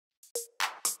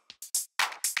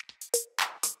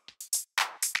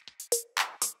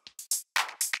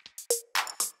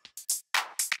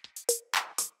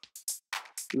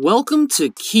Welcome to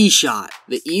KeyShot,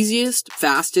 the easiest,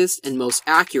 fastest, and most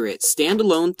accurate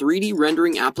standalone 3D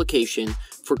rendering application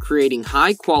for creating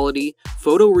high-quality,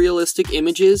 photorealistic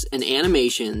images and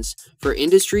animations for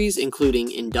industries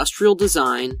including industrial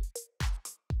design,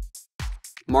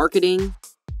 marketing,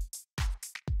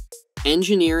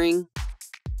 engineering,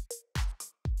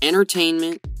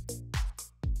 entertainment,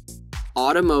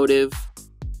 automotive,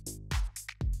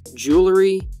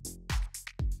 jewelry,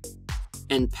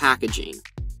 and packaging.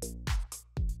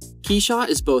 KeyShot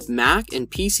is both Mac and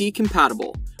PC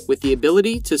compatible, with the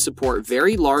ability to support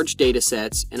very large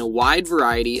datasets and a wide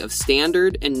variety of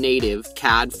standard and native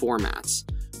CAD formats,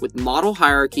 with model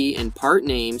hierarchy and part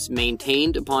names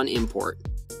maintained upon import.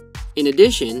 In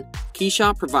addition,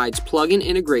 KeyShot provides plugin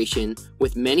integration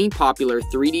with many popular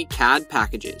 3D CAD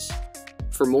packages.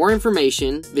 For more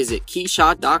information, visit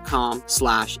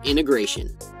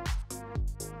keyshot.com/integration.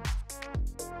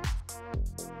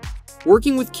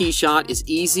 Working with KeyShot is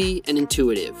easy and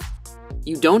intuitive.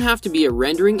 You don't have to be a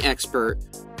rendering expert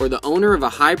or the owner of a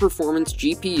high-performance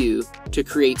GPU to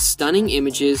create stunning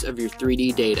images of your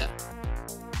 3D data.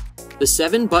 The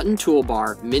 7-button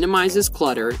toolbar minimizes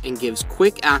clutter and gives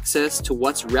quick access to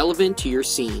what's relevant to your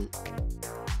scene.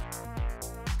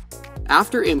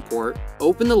 After import,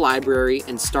 open the library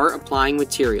and start applying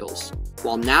materials,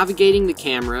 while navigating the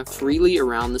camera freely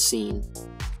around the scene.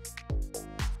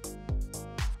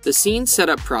 The scene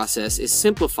setup process is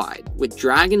simplified with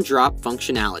drag and drop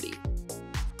functionality.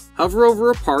 Hover over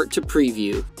a part to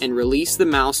preview and release the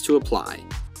mouse to apply.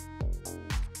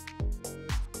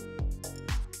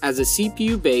 As a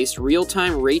CPU-based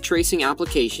real-time ray tracing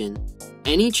application,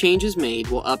 any changes made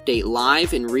will update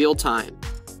live in real time,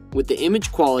 with the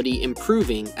image quality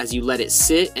improving as you let it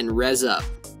sit and res up.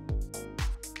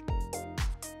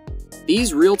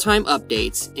 These real-time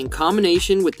updates, in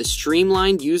combination with the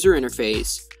streamlined user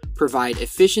interface, provide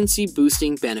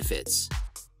efficiency-boosting benefits.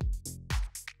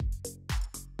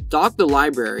 Dock the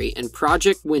library and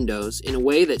project windows in a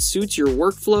way that suits your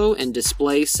workflow and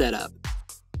display setup.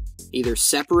 Either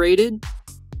separated,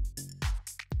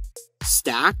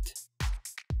 stacked,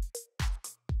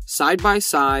 side by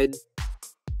side,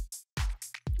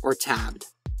 or tabbed.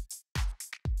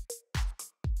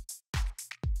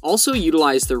 Also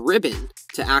utilize the ribbon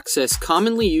to access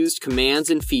commonly used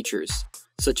commands and features,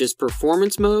 such as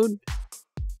performance mode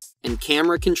and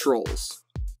camera controls.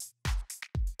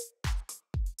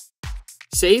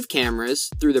 Save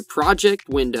cameras through the Project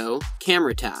Window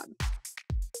Camera tab,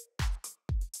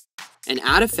 and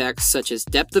add effects such as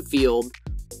depth of field,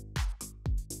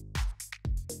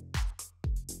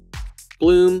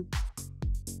 bloom,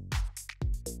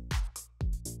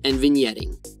 and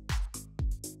vignetting.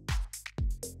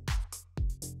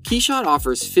 KeyShot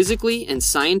offers physically and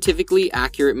scientifically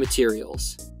accurate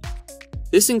materials.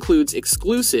 This includes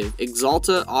exclusive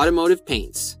Axalta automotive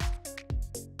paints,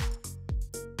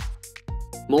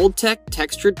 Moldtec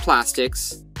textured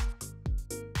plastics,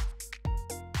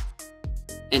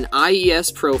 and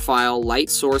IES profile light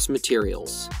source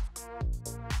materials.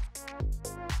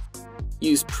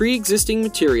 Use pre-existing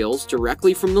materials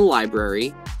directly from the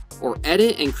library, or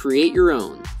edit and create your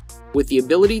own, with the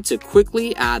ability to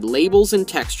quickly add labels and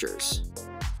textures.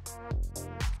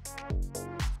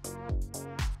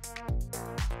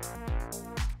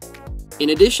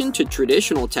 In addition to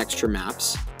traditional texture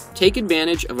maps, take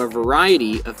advantage of a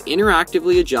variety of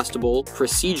interactively adjustable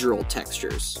procedural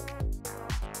textures.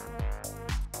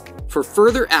 For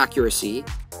further accuracy,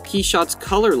 KeyShot's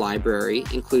color library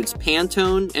includes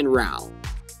Pantone and RAL,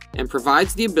 and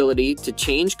provides the ability to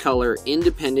change color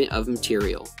independent of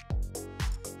material.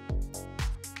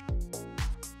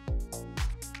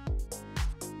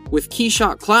 With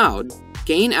KeyShot Cloud,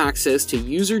 gain access to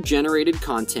user-generated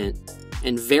content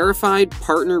and verified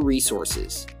partner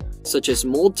resources, such as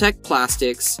Moldtec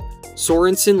plastics,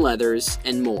 Sorensen leathers,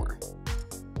 and more.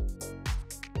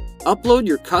 Upload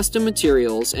your custom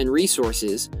materials and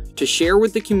resources to share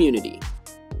with the community,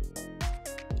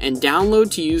 and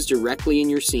download to use directly in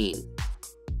your scene.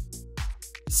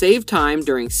 Save time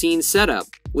during scene setup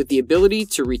with the ability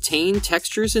to retain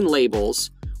textures and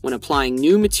labels when applying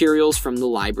new materials from the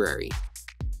library.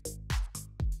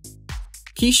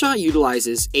 KeyShot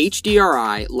utilizes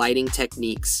HDRI lighting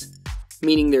techniques,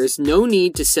 meaning there's no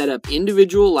need to set up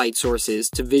individual light sources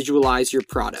to visualize your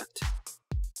product.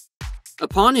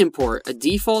 Upon import, a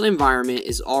default environment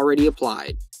is already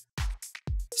applied.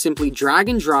 Simply drag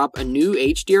and drop a new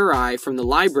HDRI from the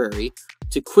library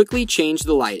to quickly change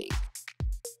the lighting.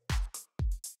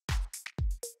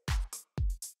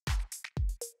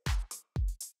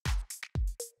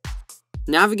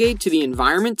 Navigate to the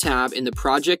Environment tab in the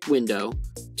project window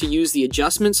to use the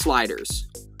adjustment sliders,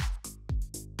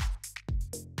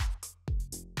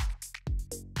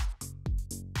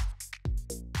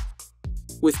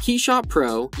 With KeyShot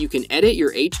Pro, you can edit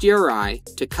your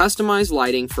HDRI to customize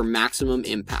lighting for maximum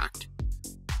impact.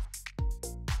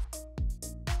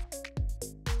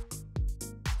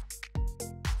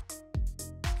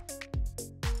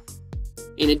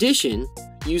 In addition,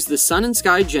 use the sun and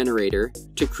sky generator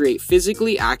to create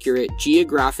physically accurate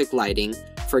geographic lighting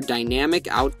for dynamic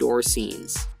outdoor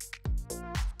scenes.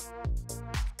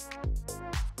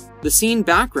 The scene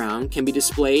background can be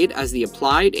displayed as the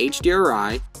applied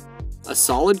HDRI, a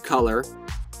solid color,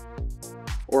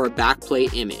 or a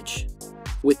backplate image,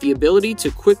 with the ability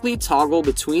to quickly toggle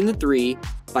between the three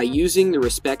by using the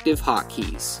respective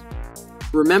hotkeys.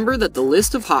 Remember that the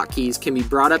list of hotkeys can be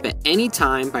brought up at any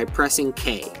time by pressing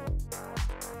K.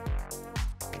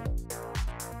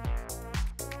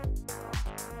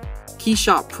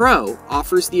 KeyShot Pro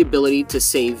offers the ability to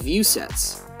save view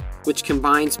sets, which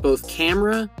combines both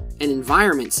camera and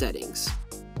environment settings,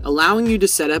 allowing you to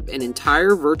set up an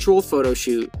entire virtual photo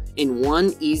shoot in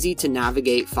one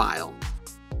easy-to-navigate file.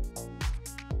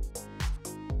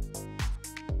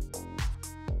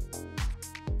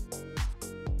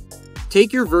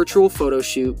 Take your virtual photo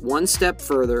shoot one step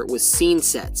further with Scene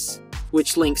Sets,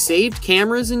 which link saved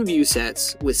cameras and view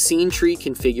sets with scene tree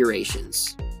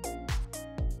configurations.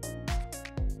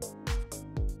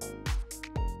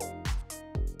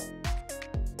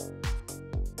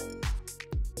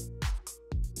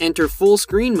 Enter full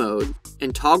screen mode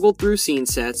and toggle through scene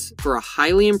sets for a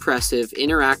highly impressive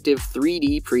interactive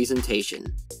 3D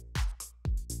presentation.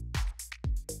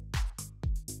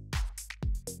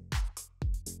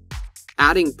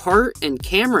 Adding part and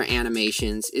camera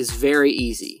animations is very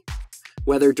easy,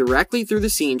 whether directly through the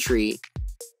scene tree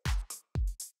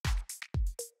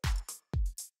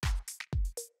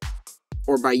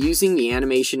or by using the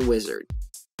animation wizard.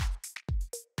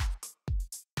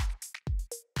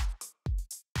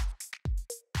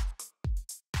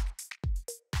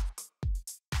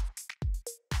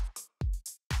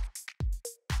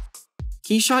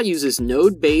 KeyShot uses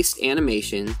node-based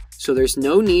animation, so there's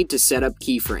no need to set up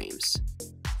keyframes.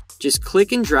 Just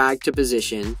click and drag to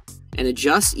position and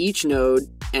adjust each node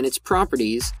and its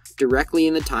properties directly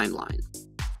in the timeline.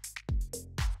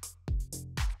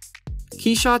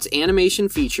 KeyShot's animation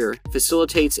feature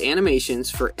facilitates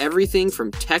animations for everything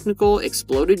from technical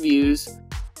exploded views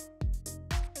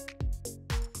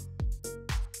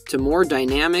to more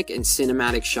dynamic and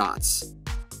cinematic shots.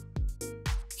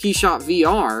 KeyShot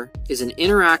VR is an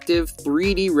interactive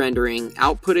 3D rendering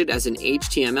outputted as an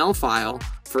HTML file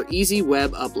for easy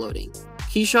web uploading.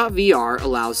 KeyShot VR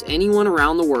allows anyone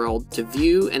around the world to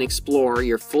view and explore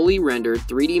your fully rendered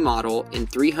 3D model in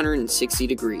 360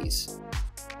 degrees.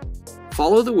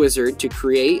 Follow the wizard to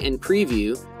create and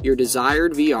preview your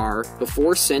desired VR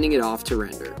before sending it off to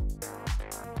render.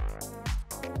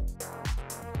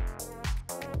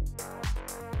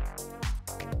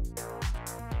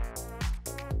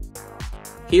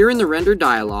 Here in the render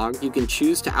dialog, you can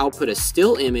choose to output a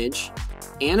still image,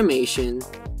 animation,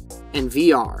 and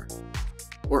VR,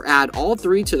 or add all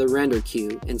three to the render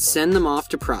queue and send them off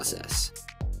to process.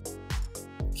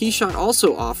 KeyShot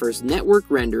also offers network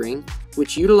rendering,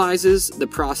 which utilizes the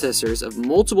processors of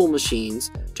multiple machines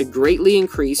to greatly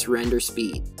increase render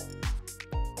speed.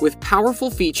 With powerful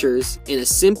features in a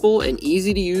simple and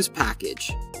easy-to-use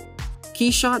package,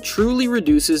 KeyShot truly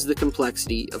reduces the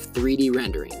complexity of 3D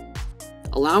rendering,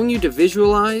 allowing you to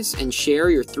visualize and share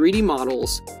your 3D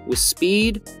models with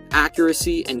speed,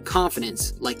 accuracy, and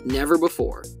confidence like never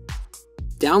before.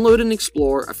 Download and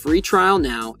explore a free trial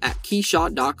now at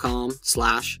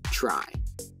keyshot.com/try.